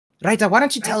Raita, why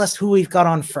don't you tell us who we've got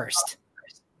on first?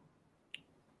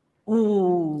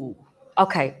 Ooh,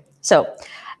 okay. So,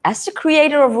 as the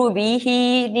creator of Ruby,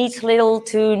 he needs little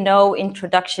to no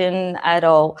introduction at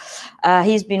all.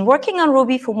 He's been working on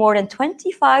Ruby for more than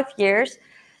 25 years,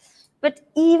 but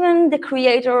even the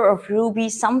creator of Ruby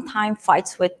sometimes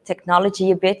fights with technology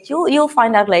a bit. You'll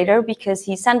find out later, because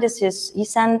he sent us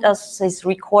his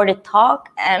recorded talk,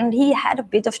 and he had a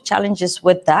bit of challenges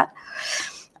with that.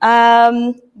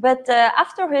 But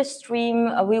after his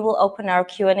stream, we will open our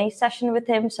Q&A session with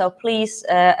him. So please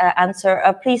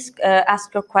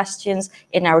ask your questions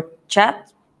in our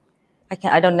chat.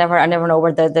 I never know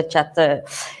where the chat.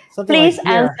 Please Like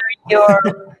answer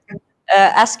your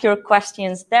ask your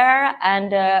questions there,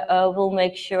 and we'll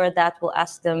make sure that we'll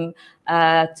ask them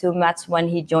to Matz when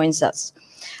he joins us.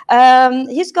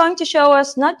 He's going to show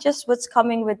us not just what's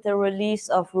coming with the release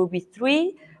of Ruby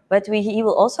 3, but he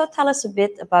will also tell us a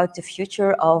bit about the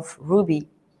future of Ruby.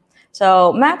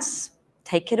 So, Matz,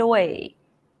 take it away.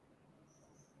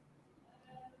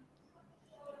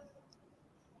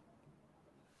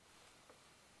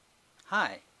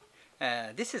 Hi,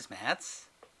 this is Matz,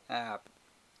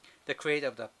 the creator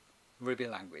of the Ruby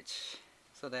language.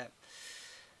 So that,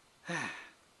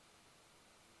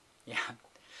 yeah,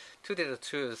 to tell the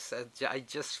truth, I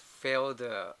just failed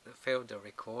the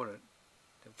record,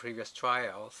 the previous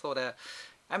trial, so that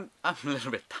I'm a little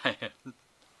bit tired.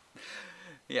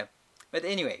 Yeah, but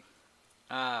anyway,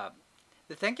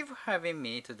 thank you for having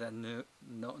me to the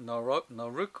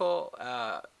Noruko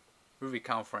Ruby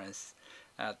conference.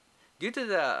 Due to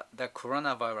the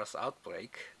coronavirus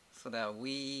outbreak, so that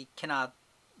we cannot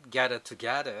gather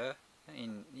together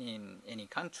in any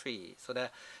country, so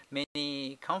that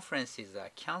many conferences are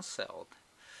cancelled.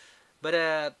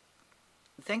 But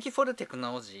thank you for the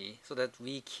technology, so that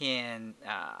we can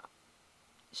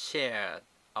share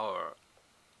our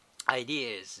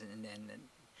ideas and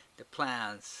the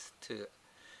plans to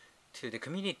the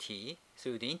community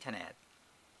through the internet.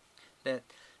 That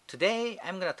today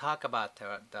I'm going to talk about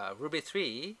the Ruby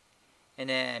 3 and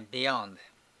then beyond.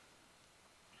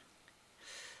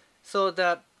 So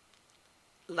the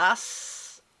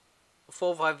last 4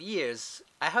 or 5 years,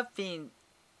 I have been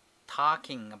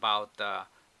talking about the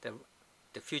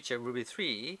future Ruby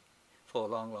 3 for a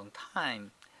long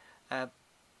time.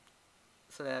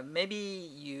 So that maybe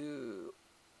you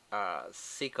are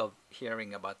sick of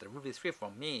hearing about the Ruby 3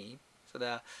 from me. So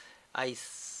that I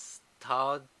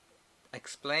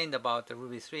explained about the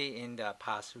Ruby 3 in the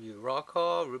past Ruby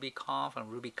Roko, RubyConf,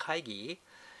 and Ruby Kaigi.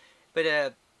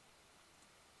 But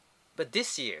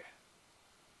this year,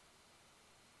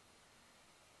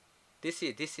 this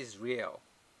is real.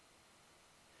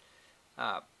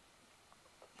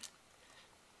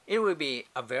 It will be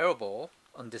available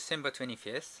on December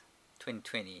 25th,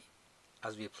 2020,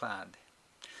 as we planned.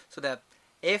 So that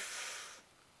if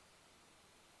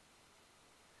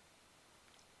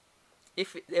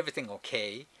everything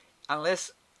okay,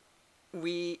 unless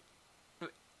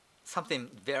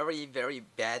something very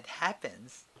bad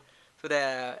happens, so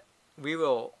that we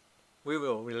will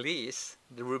release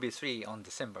the Ruby 3 on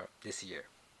December this year.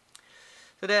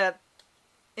 So that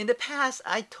in the past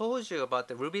I told you about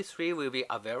the Ruby 3 will be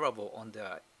available on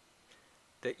the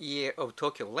year of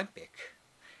Tokyo Olympic.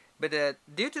 But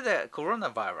due to the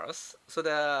coronavirus, so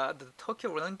the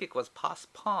Tokyo Olympic was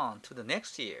postponed to the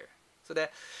next year. So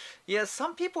that, yeah,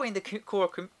 some people in the core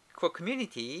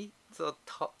community so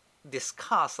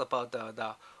discuss about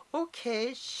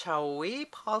okay, shall we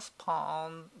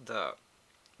postpone the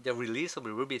release of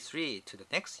Ruby 3 to the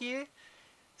next year,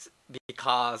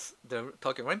 because the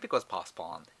Tokyo Olympic was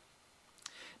postponed.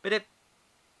 But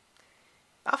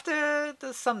after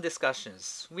some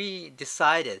discussions, we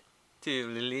decided to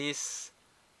release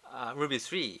Ruby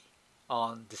 3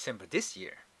 on December this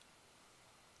year,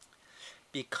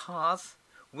 because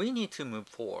we need to move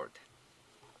forward.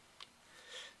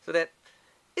 So that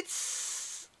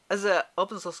it's, as an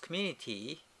open source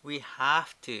community, we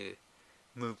have to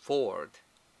move forward.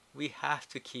 We have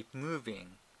to keep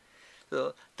moving.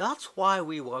 So that's why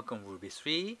we work on Ruby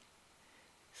 3.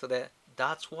 So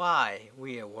that's why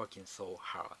we are working so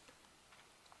hard.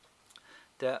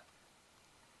 The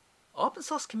open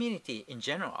source community in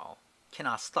general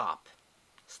cannot stop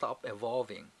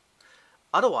evolving.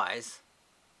 Otherwise,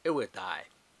 it will die.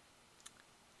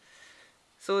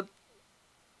 So,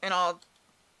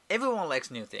 everyone likes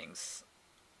new things.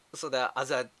 So that as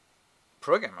a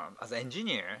programmer, as an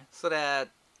engineer, so that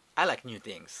I like new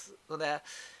things. So that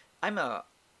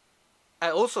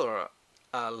I also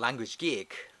a language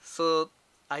geek. So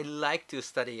I like to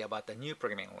study about the new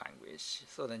programming language.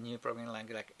 So the new programming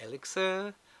language like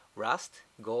Elixir, Rust,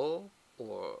 Go,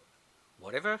 or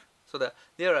whatever. So that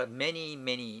there are many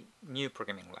new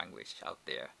programming language out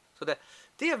there. So that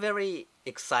they are very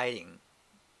exciting.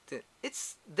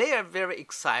 They are very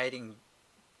exciting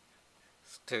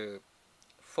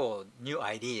for new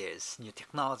ideas, new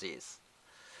technologies.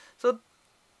 So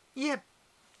yeah,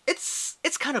 it's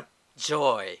kind of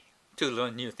joy to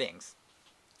learn new things.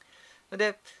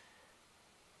 The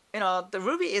the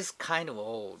Ruby is kind of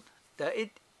old.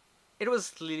 It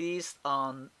was released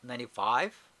on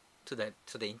 95 to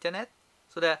the internet,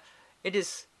 so that it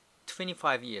is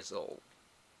 25 years old.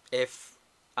 If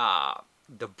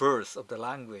the birth of the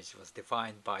language was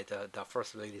defined by the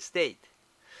first release date.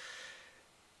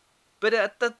 But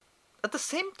at the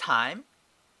same time,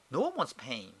 no one was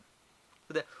paying.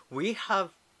 So that we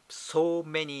have so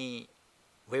many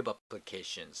web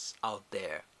applications out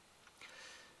there.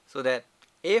 So that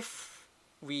if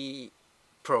we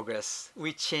progress,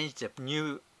 we change the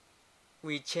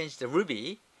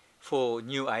Ruby for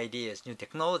new ideas, new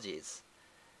technologies.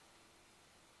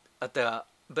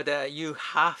 But you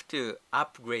have to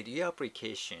upgrade your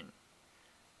application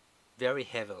very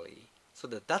heavily. So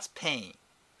that's paying.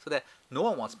 So that no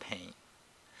one wants paying.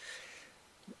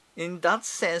 In that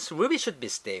sense, Ruby should be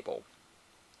stable.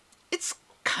 It's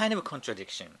kind of a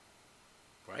contradiction,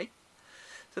 right?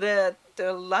 So the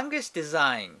language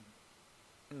design,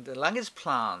 the language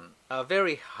plan are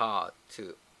very hard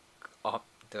to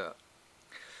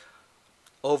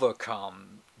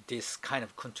overcome this kind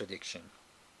of contradiction.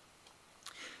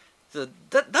 So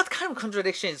that kind of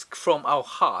contradiction is from our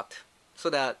heart. So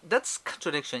that's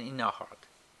contradiction in our heart,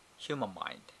 human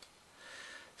mind.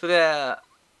 So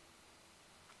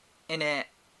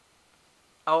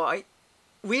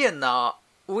we are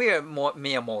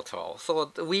mere mortal,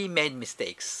 so we made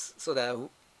mistakes. So that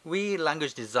we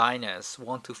language designers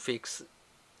want to fix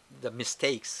the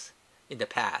mistakes in the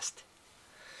past.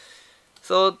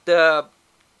 So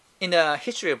in the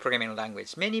history of programming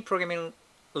language, many programming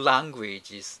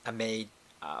languages are made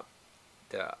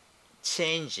the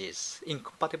changes,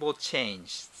 incompatible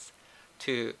changes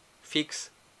to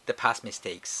fix the past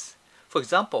mistakes. For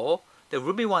example, the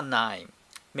Ruby 1.9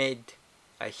 made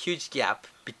a huge gap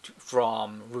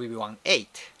from Ruby 1.8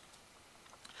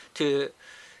 to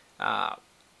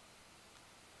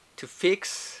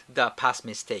fix the past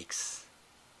mistakes.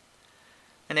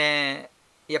 And then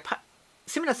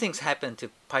similar things happened to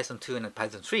Python 2 and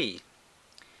Python 3.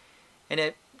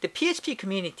 And the PHP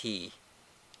community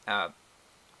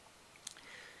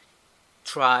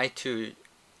tried to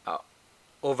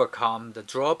overcome the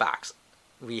drawbacks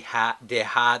they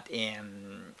had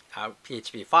in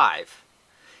PHP 5.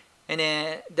 And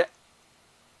then the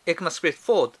ECMAScript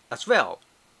 4 as well.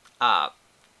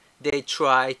 They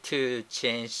try to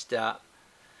change the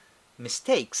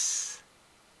mistakes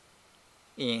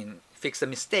fix the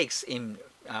mistakes in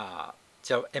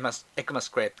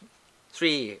ECMAScript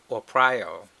 3 or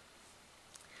prior.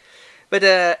 But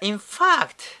in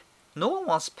fact, no one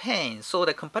wants pain, so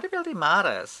the compatibility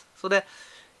matters. So that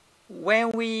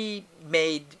when we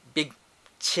made big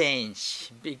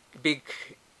change, big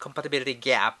compatibility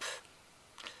gap,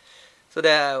 so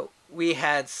that we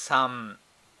had some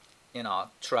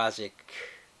tragic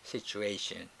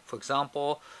situation. For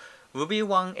example, Ruby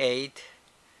 1.8,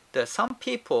 some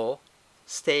people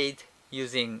stayed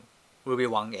using Ruby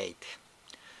 1.8.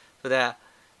 So that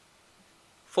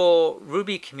for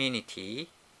Ruby community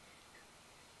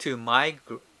to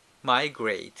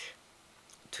migrate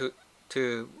to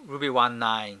Ruby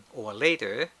 1.9 or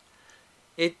later,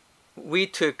 we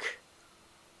took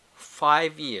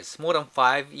 5 years, more than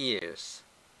 5 years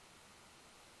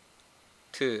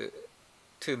to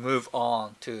move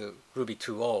on to Ruby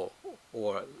 2.0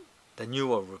 or the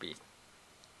newer Ruby.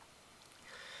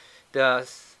 The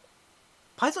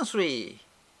Python 3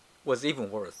 was even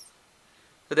worse.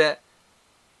 So that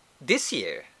this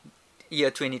year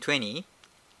 2020,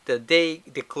 they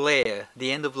declare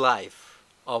the end of life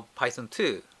of Python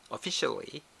 2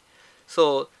 officially.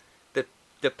 So the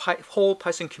whole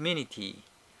Python community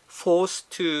forced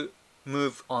to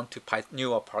move on to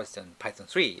newer Python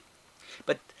 3.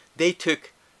 But they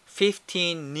took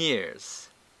 15 years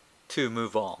to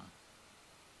move on.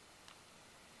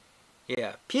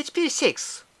 Yeah, PHP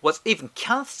 6 was even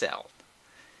cancelled.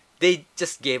 They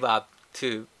just gave up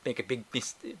to make a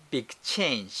big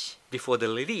change before the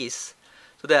release,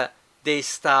 so that they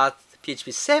start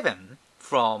PHP 7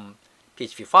 from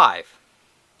PHP 5.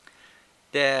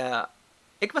 The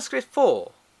ECMAScript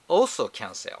 4 also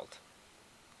cancelled.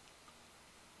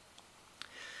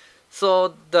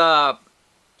 So the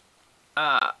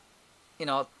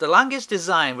language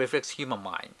design reflects human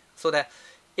mind. So that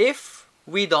if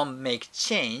we don't make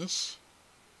change,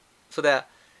 so that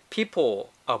people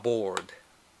are bored,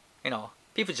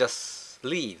 people just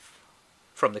leave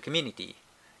from the community.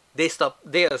 They stop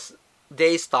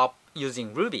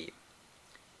using Ruby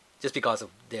just because of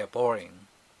they're boring.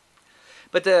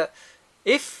 But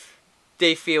if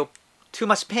they feel too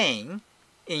much pain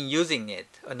in using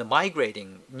it and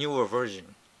migrating newer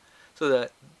version, so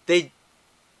that they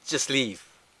just leave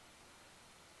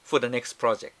for the next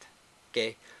project.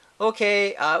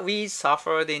 Okay, we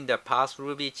suffered in the past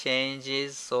Ruby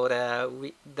changes, so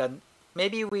that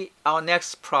maybe our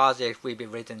next project will be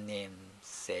written in,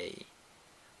 say,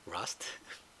 Rust,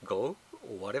 Go,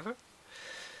 or whatever.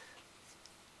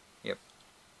 Yep.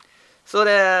 So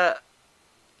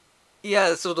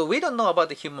so we don't know about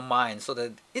the human mind, so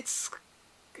that it's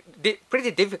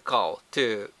pretty difficult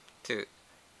to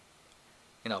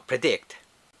predict.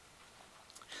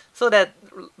 So that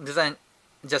design,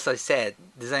 just as I said,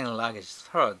 design language is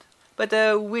hard. But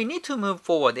we need to move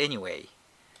forward anyway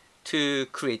to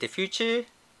create a future.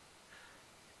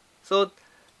 So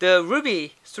the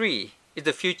Ruby 3 is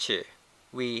the future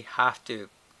we have to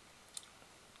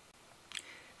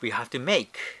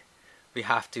make. We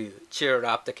have to cheer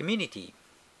up the community.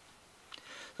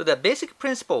 So the basic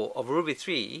principle of Ruby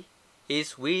 3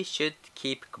 is we should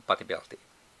keep compatibility.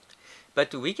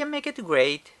 But we can make it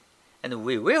great, and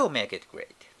we will make it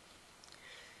great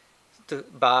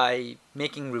by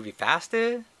making Ruby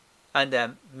faster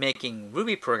and making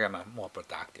Ruby programmer more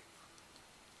productive.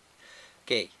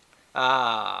 Okay,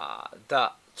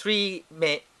 the three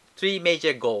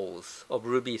major goals of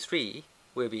Ruby 3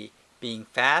 will be being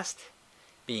fast,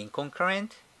 being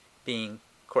concurrent, being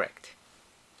correct.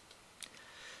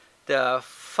 The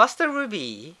faster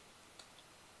Ruby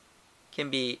can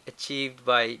be achieved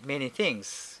by many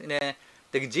things. The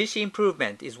GC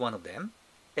improvement is one of them,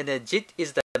 and the JIT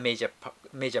is the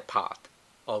major part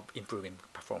of improving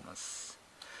performance.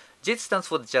 JIT stands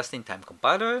for just-in-time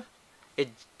compiler. It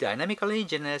dynamically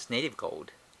generates native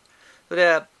code.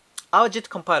 So our JIT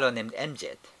compiler named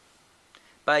MJIT.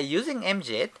 By using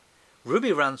MJIT,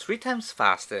 Ruby runs 3 times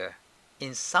faster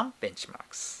in some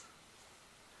benchmarks.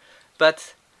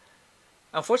 But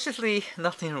unfortunately,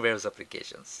 not in Rails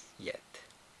applications yet.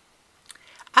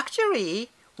 Actually,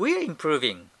 we are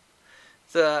improving.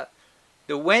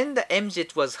 When the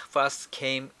MJIT was first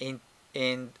came into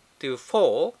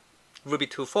Ruby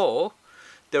 2.4,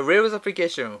 the Rails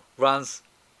application runs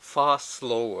far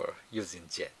slower using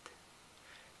JIT.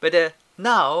 But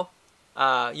now,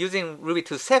 using Ruby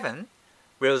 2.7,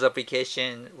 Rails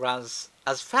application runs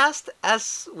as fast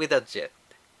as without JIT.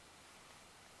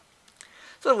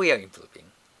 So we are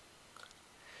improving.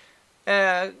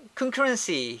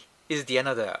 Concurrency is the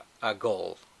another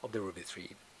goal of the Ruby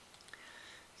 3.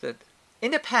 So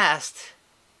in the past,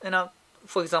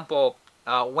 for example,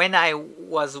 when I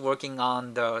was working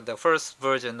on the first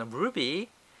version of Ruby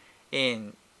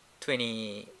in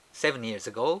 27 years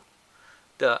ago,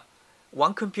 the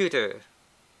one computer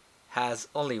has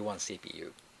only one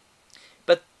CPU.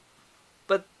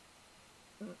 But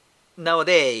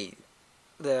nowadays,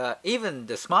 even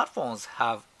the smartphones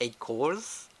have 8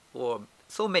 cores or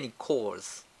so many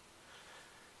cores.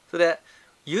 So that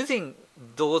using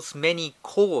those many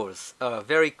cores are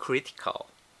very critical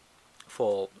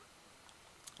for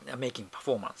making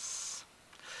performance.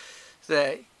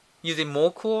 So using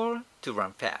more core to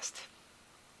run fast.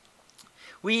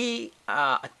 We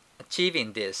are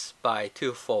achieving this by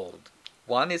twofold.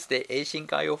 One is the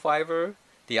async IO fiber,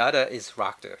 the other is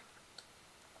Ractor.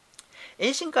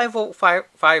 Async IO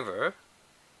fiber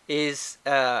is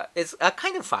a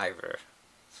kind of fiber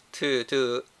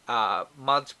to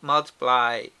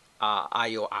multiply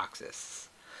IO access,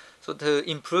 so to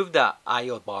improve the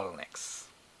IO bottlenecks.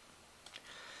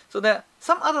 So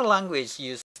some other language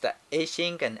use the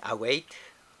async and await,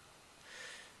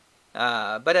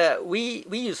 but we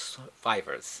use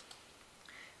fibers.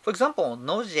 For example,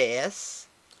 Node.js,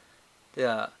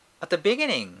 at the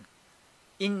beginning,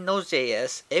 in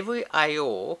Node.js, every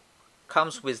IO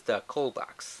comes with the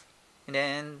callbacks, and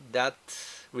then that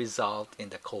result in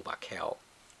the callback hell.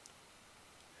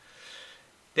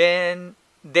 Then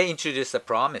they introduce the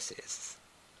promises,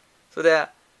 so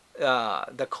that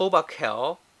the callback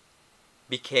hell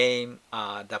became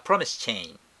the promise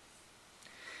chain.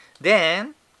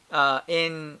 Then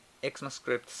in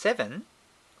ECMAScript 7,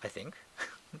 I think,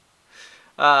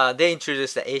 they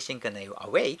introduced the async and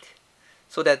await,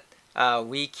 so that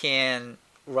we can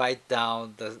write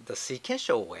down the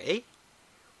sequential way,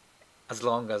 as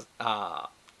long as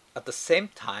at the same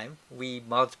time we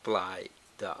multiply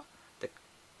the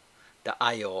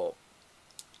IO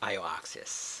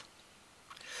access.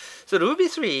 So Ruby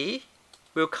 3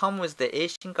 will come with the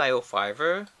async IO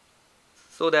fiber,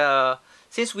 So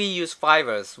since we use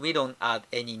fibers, we don't add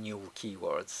any new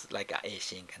keywords like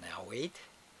async and await.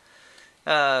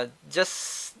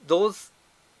 Just those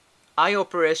I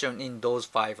operation in those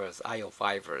fibers, IO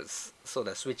fibers, so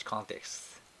the switch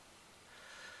context.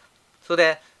 So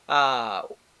that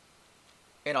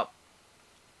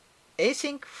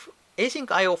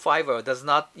async IO fiber does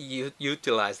not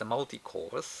utilize the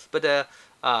multi-cores, but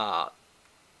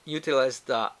utilize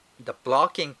the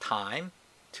blocking time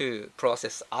to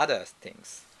process other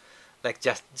things, like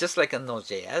just like a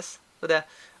Node.js. So that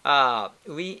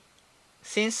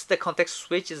since the context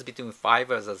switches between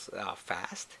fibers is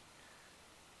fast,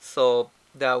 so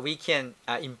that we can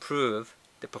improve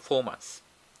the performance.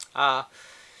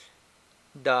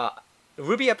 The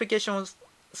Ruby application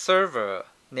server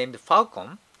named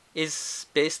Falcon is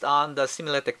based on the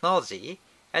similar technology,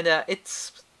 and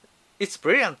it's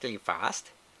brilliantly fast.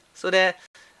 So that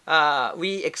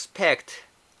we expect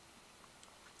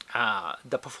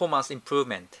the performance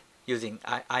improvement using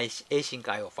async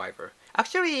IO fiber.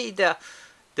 Actually,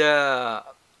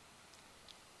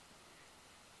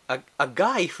 a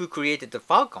guy who created the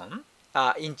Falcon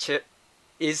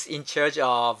is in charge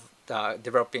of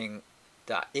developing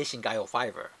the async IO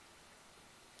fiber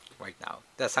right now.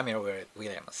 That's Samuel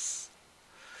Williams.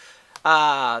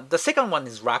 The second one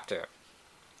is Reactor.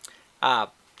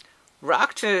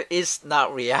 Reactor is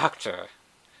not reactor,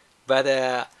 but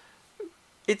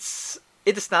it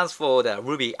stands for the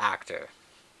Ruby actor.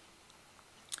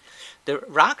 The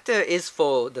reactor is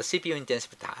for the CPU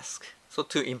intensive task, so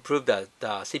to improve the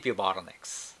CPU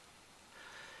bottlenecks.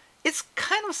 It's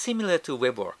kind of similar to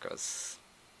web workers,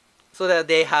 so that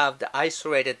they have the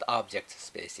isolated object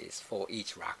spaces for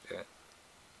each reactor.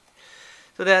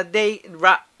 So that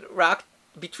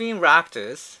between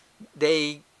reactors,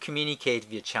 they communicate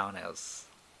via channels.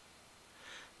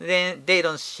 Then they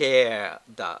don't share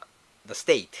the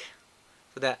state,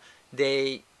 so that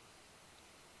the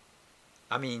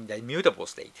immutable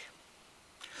state.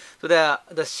 So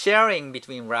the sharing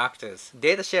between reactors,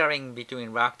 data sharing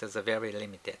between reactors are very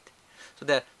limited. So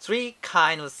the three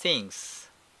kind of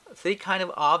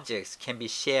objects can be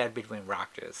shared between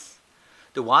reactors.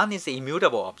 The one is the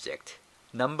immutable object,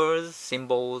 numbers,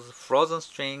 symbols, frozen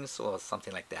strings, or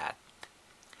something like that.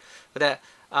 But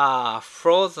the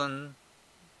frozen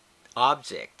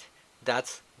object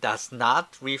that does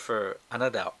not refer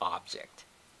another object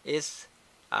is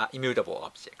immutable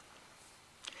object.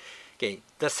 Okay,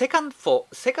 the second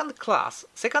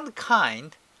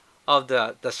kind of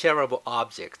the shareable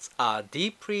objects are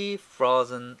deeply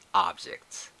frozen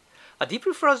objects. A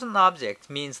deeply frozen object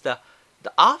means the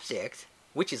object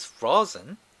which is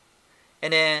frozen,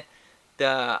 and then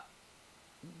the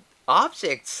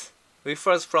objects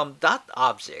refers from that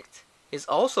object is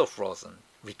also frozen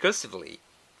recursively.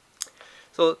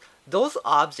 So those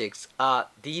objects are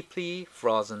deeply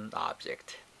frozen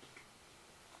object.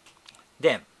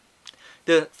 Then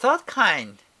the third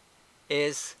kind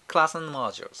is class and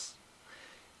modules.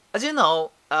 As you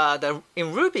know,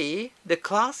 in Ruby, the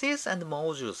classes and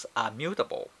modules are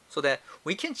mutable, so that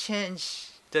we can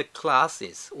change the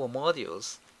classes or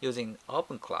modules using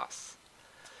open class.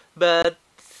 But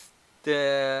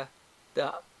the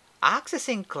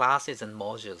accessing classes and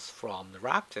modules from the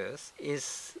reactors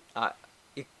is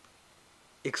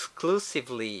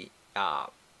exclusively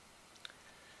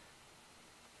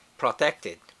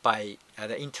protected by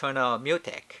the internal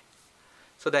mutex,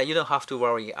 so that you don't have to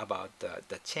worry about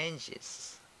the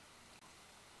changes.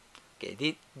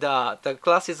 Okay, the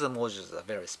classes and modules are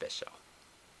very special.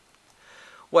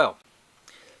 Well,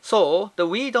 so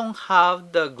we don't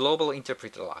have the global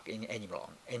interpreter lock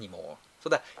anymore. So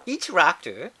that each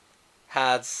reactor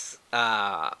has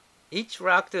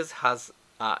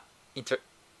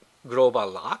global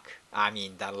lock.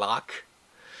 The lock.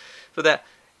 So that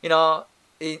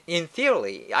in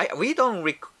theory, we don't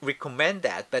recommend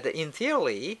that, but in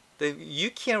theory,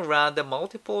 you can run the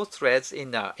multiple threads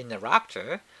in the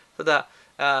reactor. So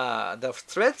the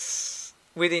threads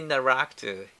within the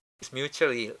reactor is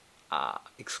mutually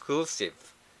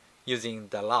exclusive using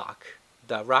the lock,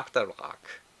 the reactor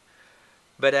lock.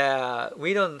 But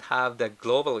we don't have the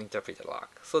global interpreter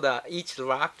lock, so that each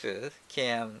reactor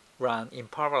can run in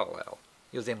parallel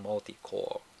using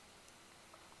multi-core.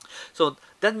 So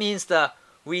that means that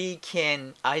we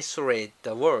can isolate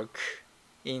the work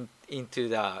into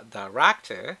the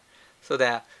reactor, so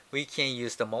that we can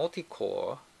use the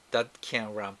multi-core that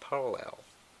can run parallel.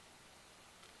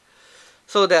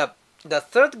 So the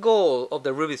third goal of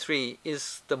the Ruby 3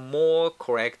 is the more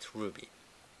correct Ruby.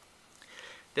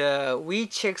 We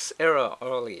checked error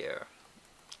earlier.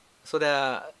 So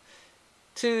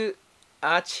to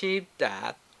achieve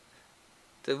that,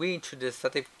 we introduced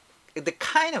the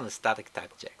kind of static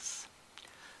type checks.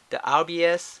 The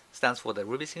RBS stands for the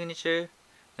Ruby signature,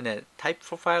 and the type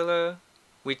profiler,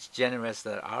 which generates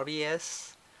the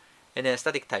RBS, and then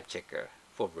static type checker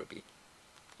for Ruby.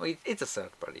 Well, it's a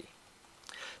third party.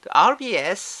 The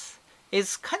RBS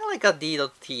is kind of like a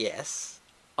D.TS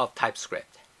of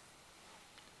TypeScript.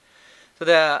 So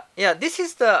this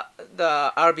is the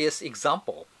RBS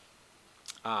example.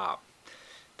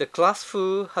 The class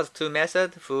foo has two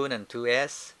methods, foo and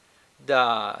 2s.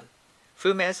 The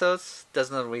foo methods does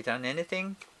not return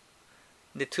anything.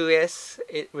 The 2s,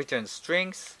 it returns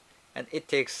strings, and it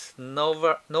takes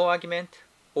no argument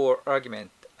or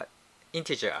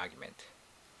integer argument.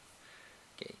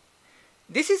 Okay,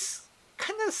 this is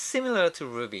kind of similar to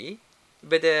Ruby,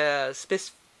 but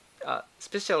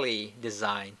specially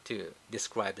designed to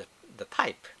describe the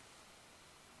type.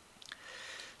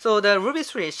 So the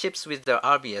Ruby3 ships with the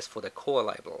RBS for the core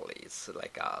libraries,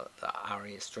 like the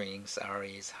array strings,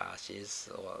 arrays, hashes,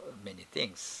 or many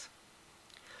things.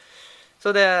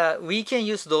 So we can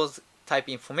use those type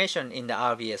information in the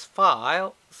RBS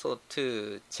file, so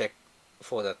to check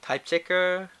for the type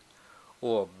checker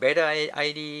or better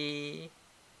ID.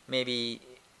 Maybe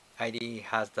ID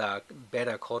has the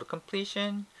better code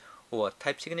completion or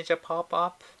type signature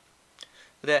pop-up.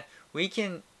 That we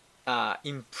can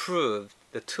improve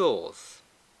the tools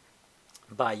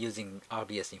by using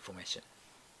RBS information,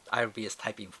 RBS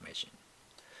type information.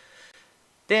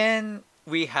 Then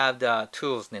we have the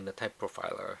tools named the type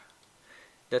profiler.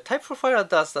 The type profiler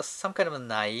does some kind of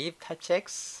naive type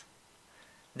checks,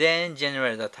 then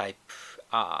generate the type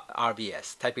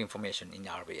RBS, type information in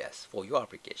RBS for your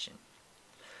application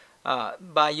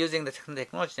by using the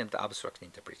technology named the abstract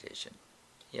interpretation.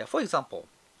 Yeah, for example,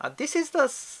 this is the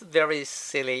very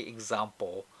silly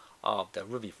example of the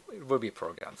Ruby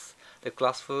programs. The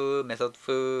class foo, method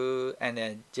foo, and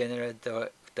then generate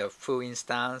the foo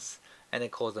instance, and then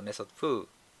call the method foo.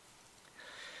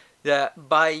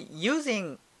 By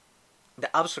using the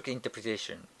abstract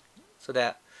interpretation, so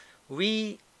that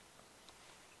we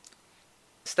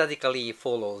statically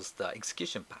follows the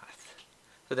execution path.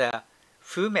 So the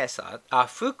foo method,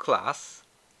 foo class,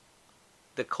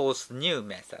 calls new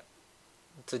method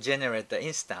to generate the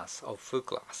instance of foo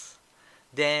class.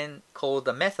 Then call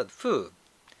the method foo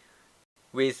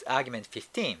with argument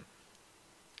 15.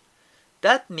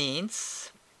 That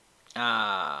means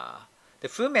the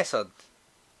foo method,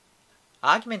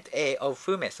 argument A of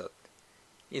foo method,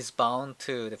 is bound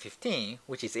to the 15,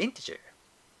 which is integer.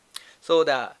 So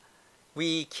that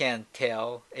we can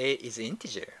tell A is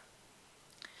integer.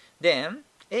 Then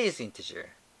A is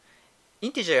integer.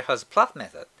 Integer has plus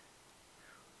method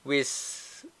with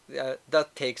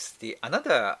that takes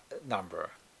another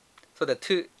number. So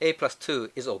the A plus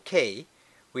 2 is okay.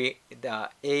 The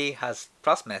A has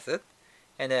plus method,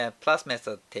 and the plus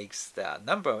method takes the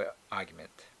number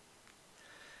argument.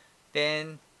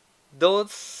 Then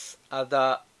those are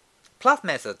the plus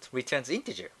method returns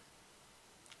integer.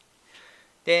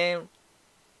 Then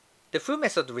the foo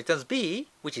method returns B,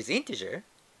 which is integer.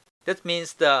 That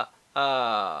means the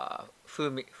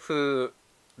foo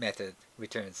method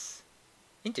returns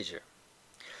integer.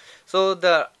 So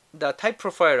the type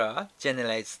profiler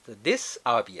generates this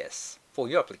RBS for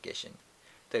your application.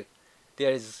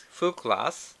 There is foo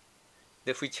class,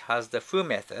 which has the foo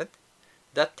method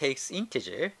that takes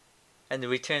integer and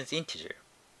returns integer.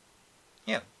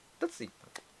 Yeah, that's it.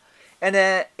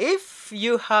 And if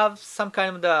you have some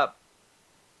kind of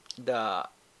the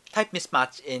type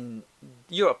mismatch in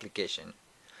your application,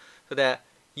 so that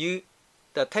the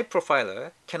type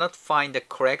profiler cannot find the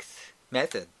correct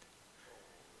method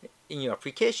in your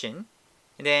application,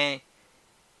 and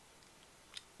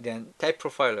then type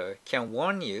profiler can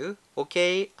warn you,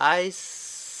 okay, I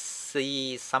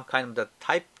see some kind of the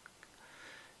type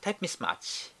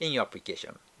mismatch in your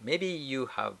application. Maybe you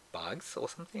have bugs or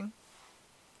something.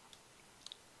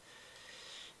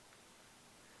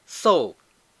 So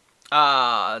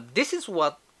this is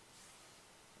what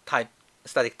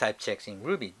static type checks in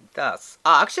Ruby does.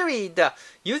 Actually,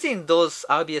 using those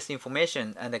RBS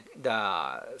information and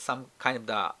some kind of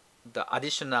the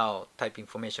additional type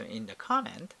information in the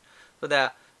comment, so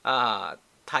the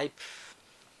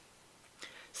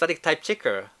static type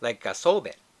checker like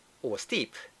Solvent or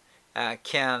Steep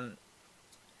can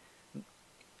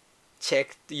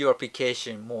check your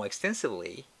application more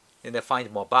extensively and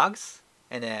find more bugs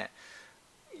and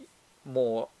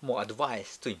more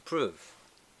advice to improve.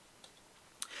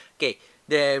 Okay,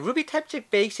 the Ruby type check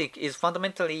basic is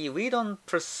fundamentally we don't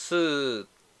pursue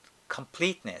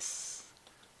completeness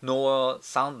nor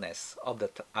soundness of the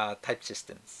type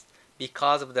systems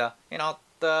because of the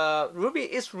the Ruby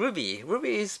is Ruby.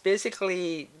 Ruby is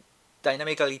basically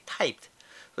dynamically typed,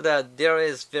 so that there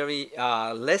is very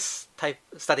less type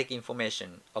static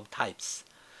information of types.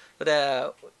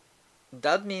 So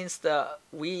that means that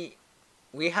we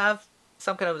have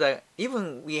some kind of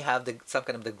some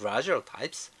kind of the gradual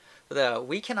types, so that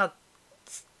we cannot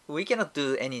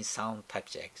do any sound type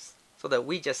checks. So that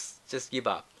we just give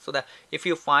up. So that if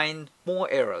you find more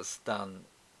errors than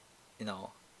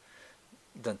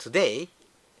than today,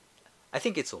 I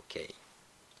think it's okay.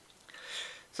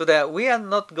 So that we are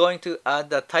not going to add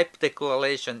the type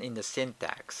declaration in the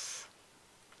syntax.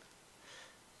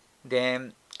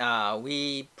 Then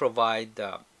we provide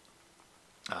the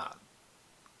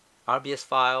RBS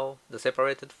file, the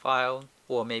separated file,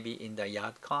 or maybe in the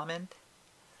yard comment,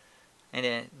 and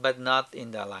then but not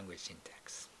in the language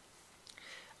syntax.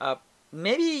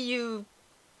 Maybe you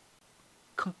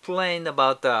complain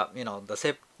about the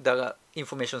the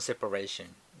information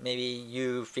separation. Maybe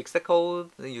you fix the code,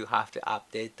 you have to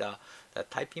update the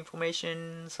type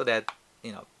information, so that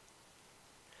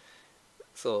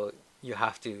so you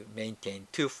have to maintain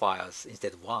 2 files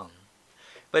instead of 1.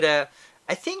 But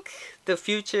I think the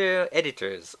future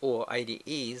editors or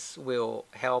IDEs will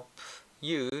help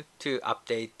you to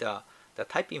update the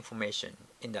type information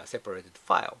in the separated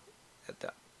file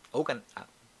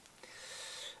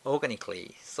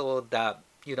organically, so that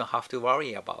you don't have to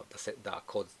worry about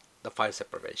the file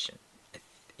separation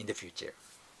in the future.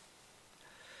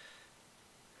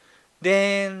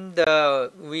 Then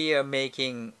we are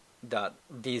making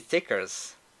these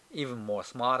tickers even more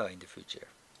smarter in the future.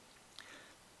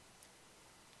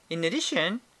 In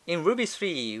addition, in Ruby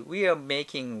 3, we are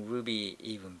making Ruby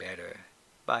even better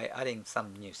by adding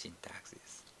some new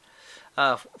syntaxes.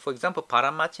 For example,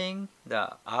 pattern matching,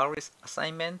 the R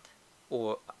assignment,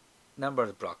 or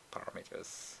numbered block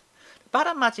parameters.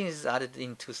 Pattern matching is added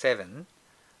into 7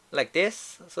 like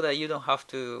this, so that you don't have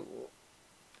to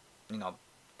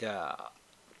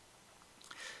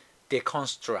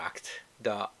deconstruct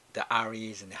the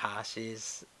arrays and the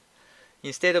hashes.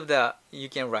 Instead of you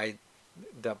can write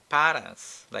the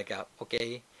patterns like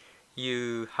okay,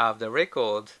 you have the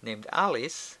record named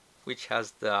Alice, which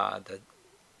has the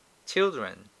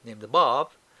children named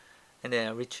Bob, and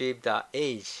then retrieve the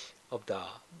age of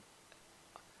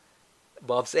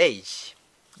Bob's age,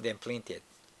 then print it,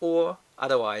 or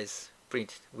otherwise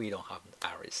print we don't have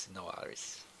arrays, no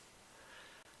arrays.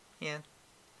 And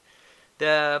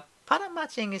the pattern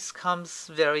matching comes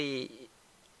very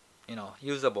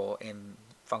usable in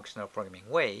functional programming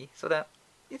way, so that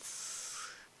it's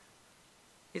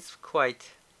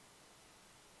quite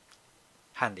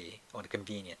handy or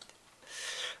convenient.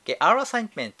 Okay, our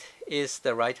assignment is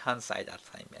the right hand side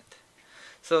assignment.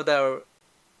 So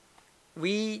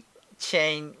we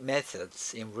chain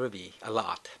methods in Ruby a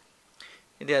lot.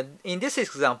 In this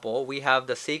example, we have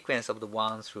the sequence of the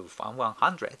 1 through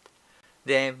 100,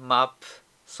 then map,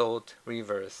 sort,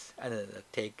 reverse, and then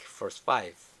take first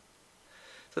 5.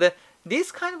 So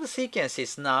this kind of sequence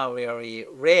is now very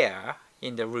rare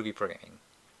in the Ruby programming.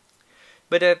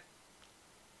 But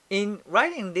in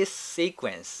writing this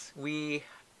sequence,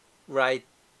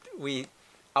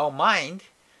 our mind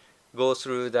goes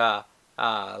through the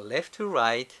left to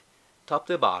right, top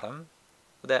to bottom.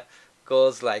 That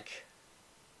goes like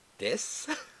this.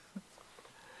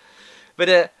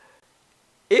 But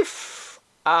if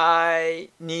I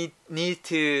need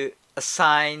to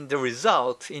assign the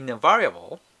result in a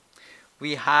variable,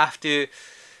 we have to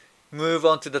move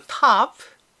on to the top,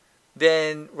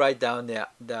 then write down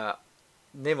the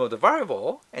name of the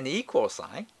variable and the equal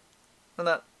sign.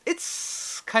 And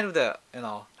it's kind of the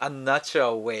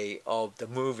unnatural way of the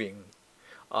moving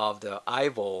of the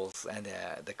eyeballs and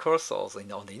the cursors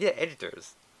on the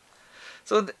editors.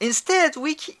 So instead,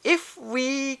 if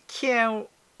we can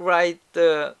write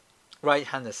the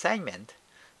right-hand assignment,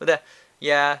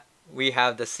 we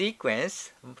have the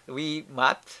sequence, we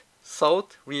mapped,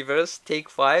 sort, reverse, take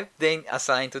 5, then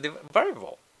assign to the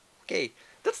variable. Okay,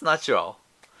 that's natural.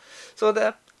 So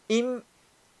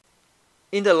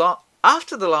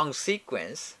after the long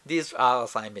sequence, these are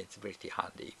assignments pretty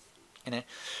handy. And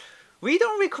we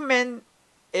don't recommend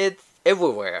it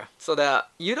everywhere, so that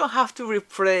you don't have to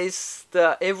replace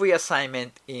every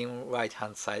assignment in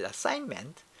right-hand side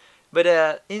assignment. But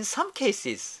in some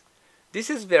cases, this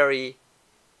is very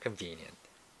convenient.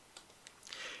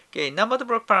 Okay, numbered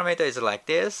block parameter is like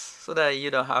this, so that you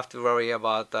don't have to worry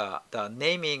about the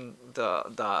naming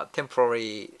the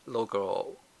temporary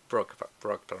local block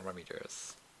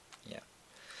parameters. Yeah,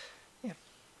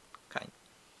 kind.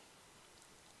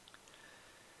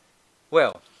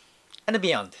 Well, and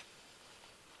beyond.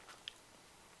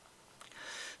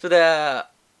 So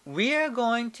we are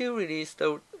going to release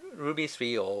the Ruby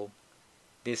 3.0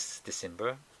 this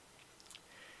December,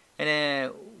 and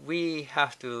then we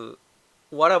have to.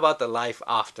 What about the life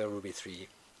after Ruby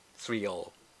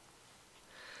 3.0?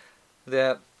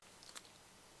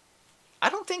 I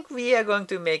don't think we are going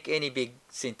to make any big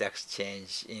syntax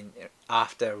change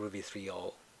after Ruby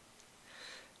 3.0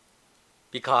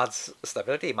 because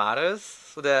stability matters.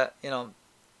 So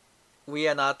we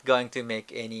are not going to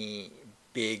make any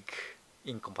big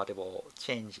incompatible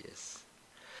changes.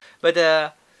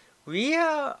 But we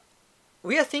are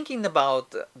thinking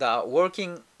about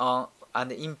working on and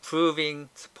improving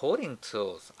supporting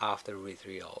tools after Ruby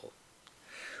 3.0.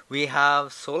 We have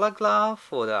SolarGraph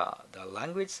for the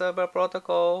language server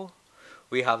protocol.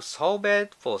 We have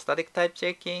Solvet for static type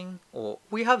checking, or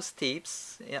we have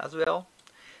Steeps as well.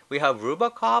 We have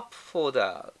Rubacop for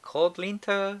the code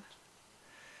linter.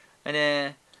 And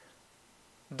then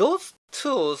those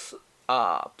tools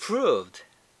are proved.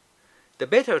 The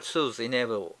better tools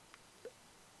enable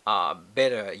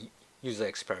better user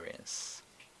experience.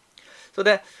 So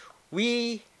that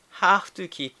we have to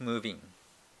keep moving.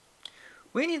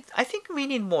 I think we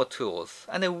need more tools,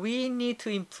 and we need to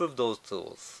improve those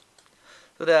tools.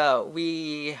 So that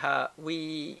we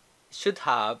should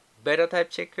have better type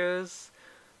checkers.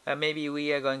 Maybe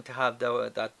we are going to have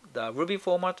the Ruby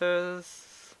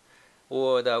formatters,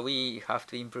 or that we have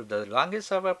to improve the language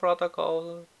server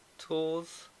protocol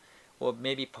tools, or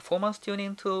maybe performance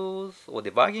tuning tools, or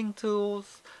debugging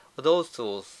tools. Those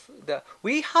tools.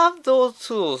 We have those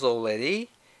tools already,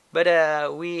 but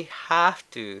we have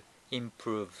to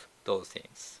improve those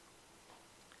things.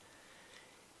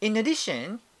 In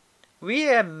addition, we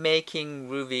are making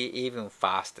Ruby even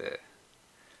faster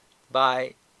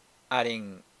by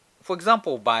adding, for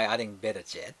example, by adding beta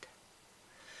jet.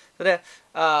 So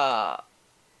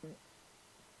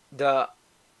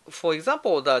for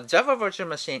example, the Java virtual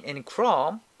machine in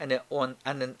Chrome and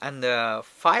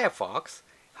Firefox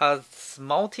has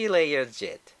multi-layer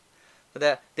jet.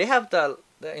 So they have the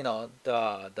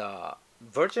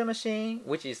virtual machine,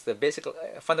 which is the basic,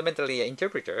 fundamentally an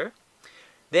interpreter.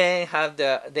 Then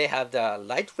they have the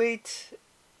lightweight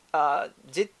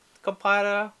JIT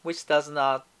compiler, which does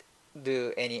not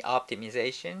do any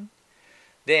optimization.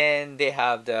 Then they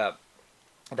have the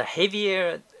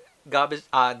heavier garbage,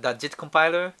 the JIT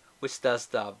compiler, which does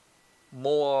the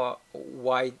more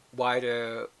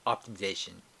wider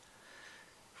optimization.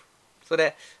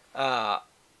 So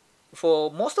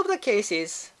for most of the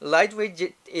cases, lightweight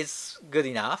JIT is good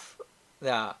enough.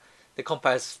 The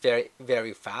compiler is very,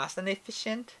 very fast and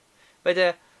efficient.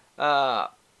 But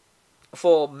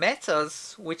for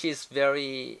methods, which is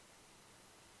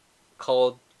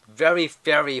called very,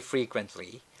 very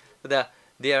frequently,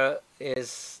 there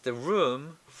is the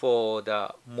room for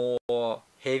the more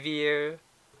heavier,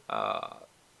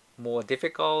 more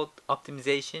difficult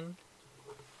optimization.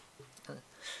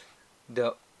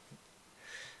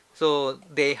 So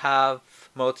they have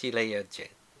multi-layer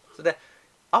jet. So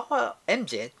our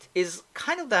MJet is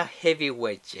kind of the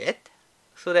heavyweight jet.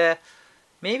 So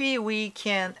maybe we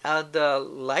can add the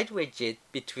lightweight jet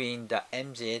between the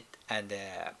MJet and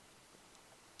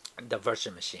the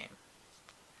virtual machine.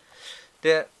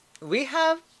 We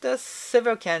have the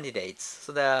several candidates.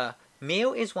 So the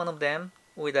Mail is one of them.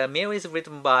 The Mail is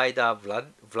written by the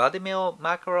Vladimir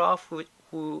Makarov,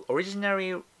 who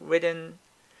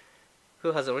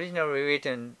has originally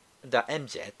written the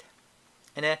MJet,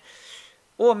 and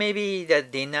or maybe the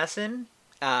Dinasim,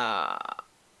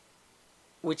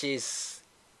 which is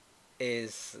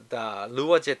the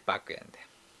LuaJet backend.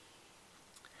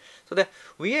 So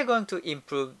we are going to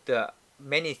improve the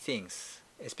many things,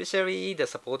 especially the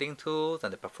supporting tools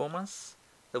and the performance.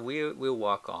 That we will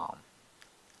work on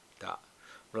the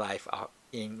life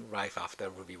after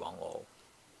Ruby 1.0.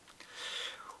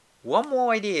 One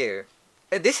more idea.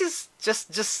 This is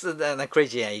just a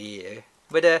crazy idea,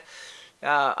 but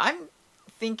I'm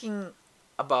thinking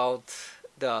about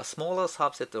the smaller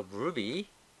subset of Ruby,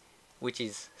 which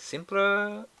is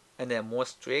simpler and then more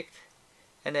strict,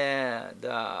 and then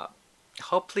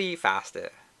hopefully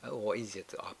faster or easier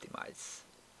to optimize,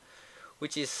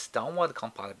 which is downward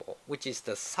compatible, which is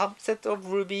the subset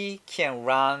of Ruby can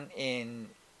run in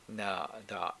the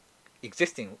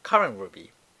existing current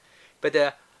Ruby, but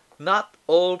not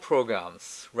all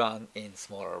programs run in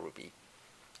smaller Ruby.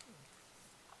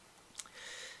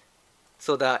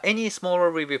 So any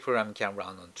smaller Ruby program can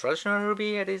run on traditional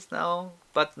Ruby it is now,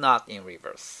 but not in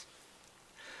reverse.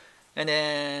 And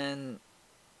then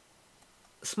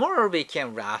smaller Ruby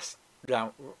can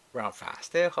run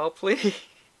faster, hopefully.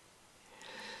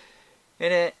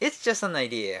 And it's just an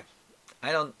idea.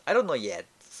 I don't know yet.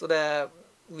 so that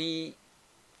we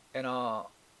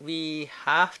we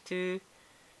have to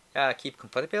keep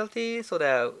compatibility so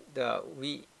that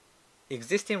we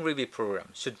existing Ruby program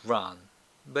should run.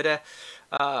 But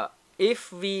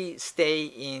if we stay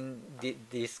in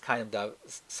this kind of the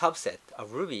subset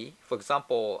of Ruby, for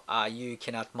example, you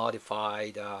cannot modify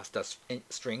the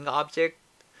string object,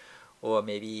 or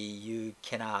maybe you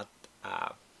cannot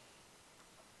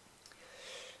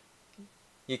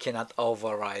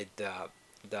override the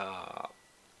the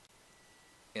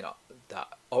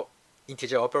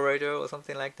integer operator or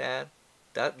something like that.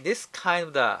 This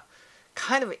kind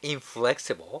of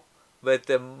inflexible, but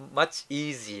much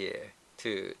easier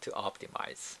to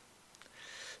optimize.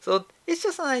 So it's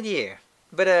just an idea,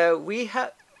 but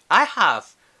I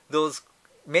have those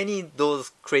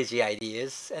crazy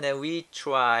ideas, and then we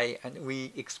try and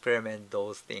we experiment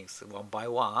those things one by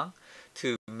one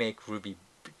to make Ruby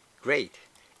great.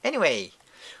 Anyway,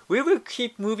 we will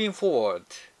keep moving forward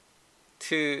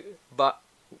but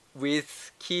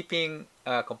with keeping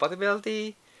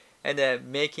compatibility and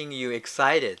making you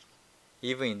excited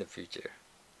even in the future,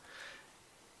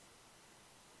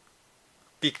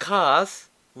 because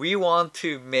we want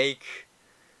to make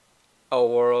our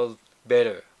world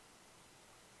better,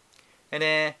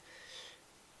 and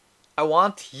I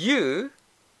want you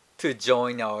to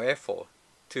join our effort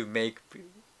to make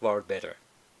world better,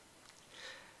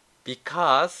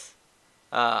 because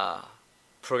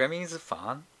programming is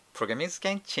fun. Programming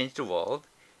can change the world,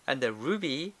 and the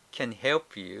Ruby can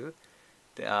help you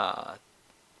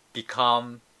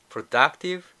become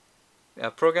productive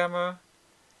programmer,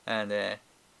 and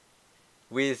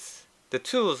with the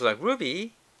tools like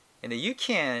Ruby, and you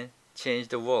can change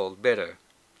the world better.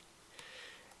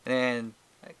 And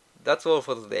that's all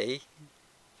for today.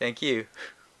 Thank you.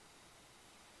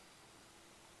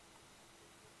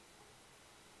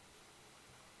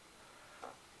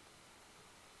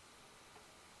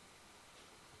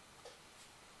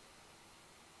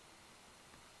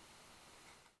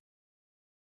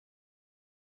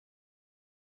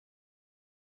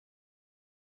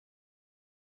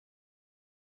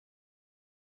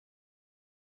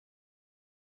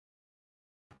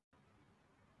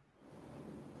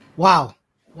 Wow.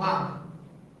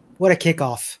 What a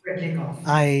kickoff.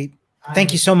 I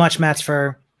thank you so much, Matz,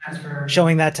 for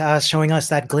showing that to us, showing us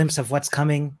that glimpse of what's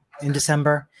coming in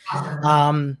December.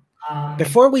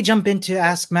 Before we jump into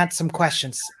ask Matt some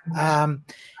questions,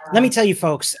 let me tell you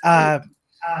folks,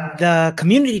 the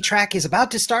community track is about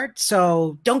to start,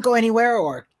 so don't go anywhere,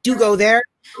 or do go there.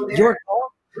 Your call.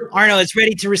 Arno is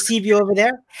ready to receive you over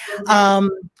there.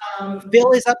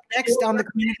 Bill is up next on the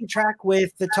community track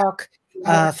with the talk,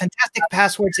 fantastic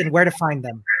passwords and where to find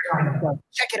them. So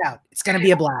check it out. It's going to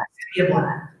be a blast.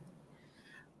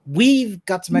 We've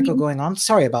got some echo going on.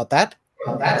 Sorry about that.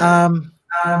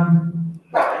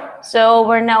 So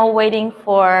we're now waiting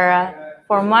for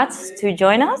Matz to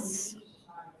join us.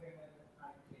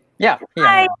 Yeah.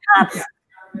 Hi, Matz.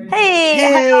 Hey,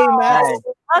 hey, Matz.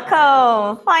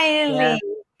 Welcome. Finally,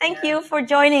 thank you for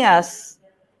joining us.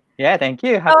 Yeah, thank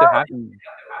you. Happy to have you.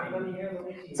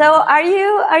 So, are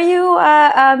you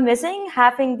missing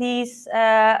having these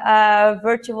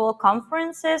virtual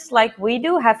conferences like we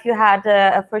do? Have you had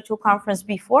a virtual conference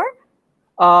before?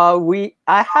 I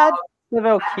had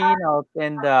several keynotes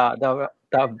in the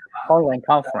online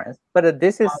conference, but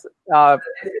this is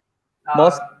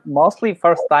mostly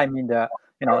first time in the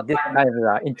this kind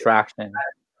of interaction.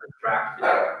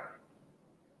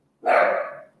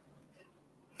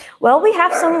 Well, we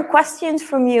have some questions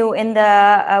from you in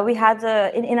the we had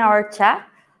in our chat.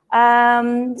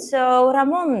 So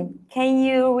Ramon, can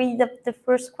you read the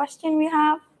first question we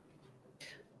have?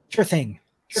 Sure thing.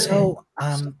 So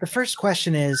the first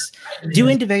question is, do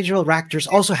individual reactors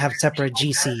also have separate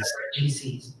GCs?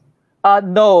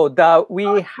 No,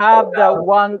 we have the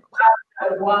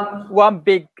one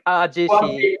big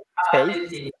GC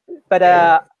space, but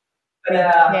we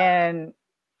can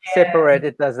separate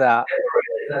it as a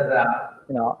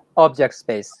object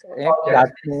space.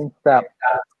 That means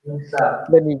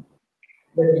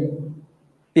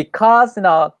because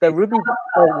the Ruby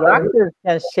reactors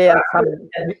can share some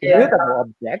immutable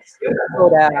objects, so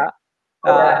that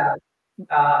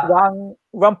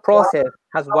one process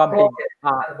has one big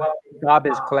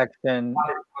garbage collection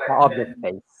object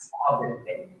space.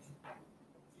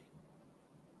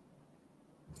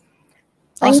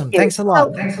 Awesome. Thanks a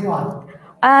lot.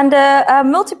 And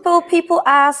multiple people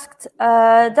asked,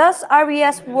 does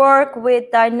RBS work with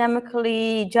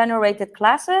dynamically generated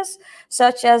classes,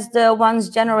 such as the ones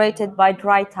generated by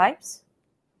dry types?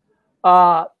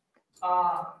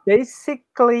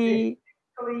 Basically,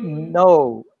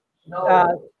 no.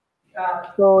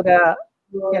 So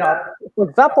for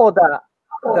example, the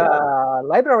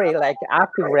library like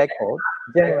Active Record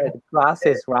generate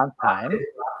classes runtime,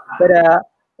 but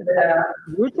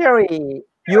usually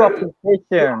your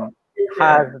application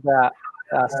has the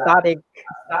static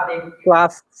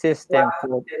class system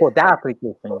for that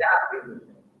application,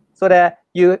 so that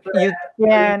you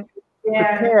can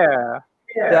prepare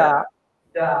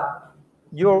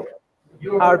your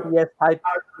RDS type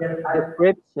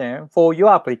description for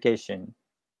your application.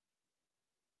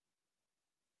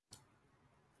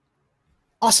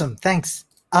 Awesome, thanks.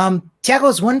 Tiago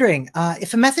is wondering,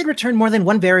 if a method returned more than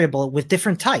one variable with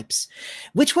different types,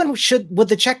 which one would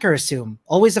the checker assume?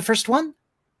 Always the first one?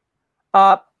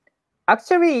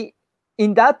 Actually,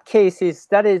 in that case,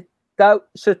 that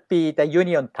should be the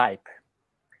union type.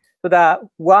 So the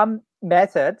one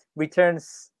method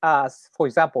returns as, for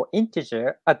example,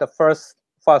 integer at the first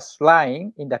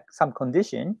line in some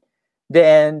condition.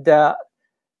 Then the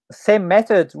same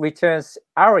method returns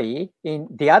array in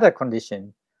the other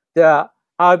condition. The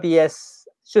RBS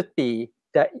should be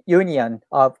the union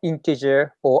of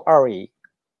integer or array.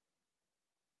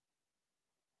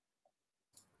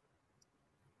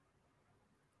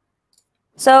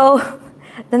 So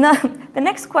the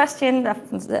next question,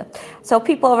 so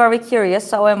people are very curious,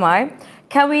 so am I.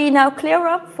 Can we now clear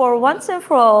up for once and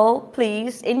for all,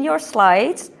 please, in your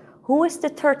slides, who is the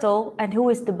turtle and who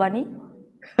is the bunny?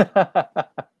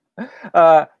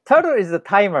 Turtle is the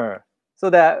timer. So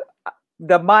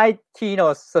my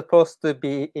keynote is supposed to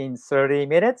be in 30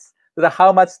 minutes. So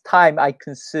how much time I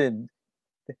consume.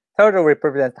 The turtle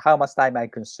represents how much time I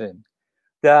consume.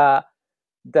 The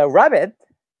rabbit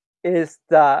is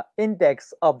the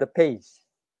index of the page.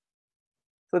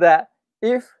 So that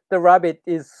if the rabbit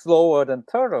is slower than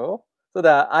turtle, so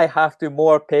that I have to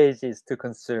more pages to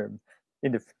consume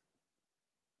in the.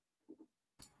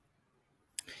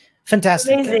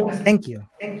 Fantastic. Amazing. Thank you.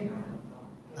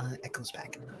 Echoes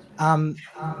back.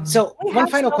 So one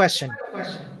final question.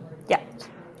 Yeah.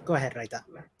 Go ahead, Raita.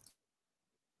 I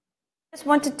just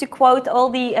wanted to quote all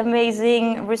the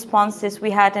amazing responses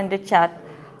we had in the chat.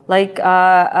 Like,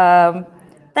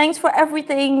 thanks for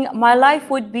everything. My life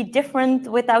would be different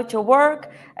without your work.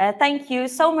 Thank you.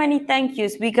 So many thank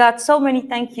yous. We got so many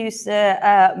thank yous,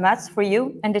 Matz, for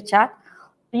you in the chat.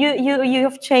 You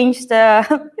have changed.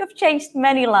 You have changed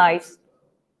many lives.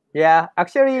 Yeah,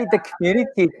 actually, the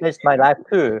community changed my life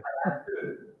too.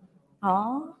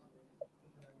 Oh,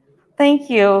 thank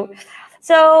you.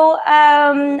 So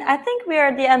I think we are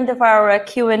at the end of our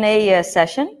Q&A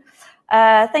session.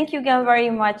 Thank you again very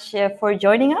much for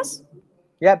joining us.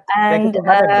 Yep. And thank you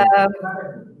for having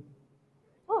me.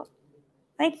 Oh,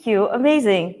 thank you.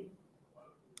 Amazing.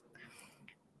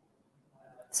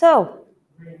 So,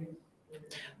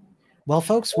 well,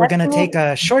 folks, we're going to take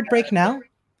a short break now.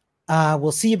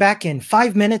 We'll see you back in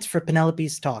 5 minutes for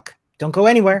Penelope's talk. Don't go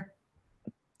anywhere.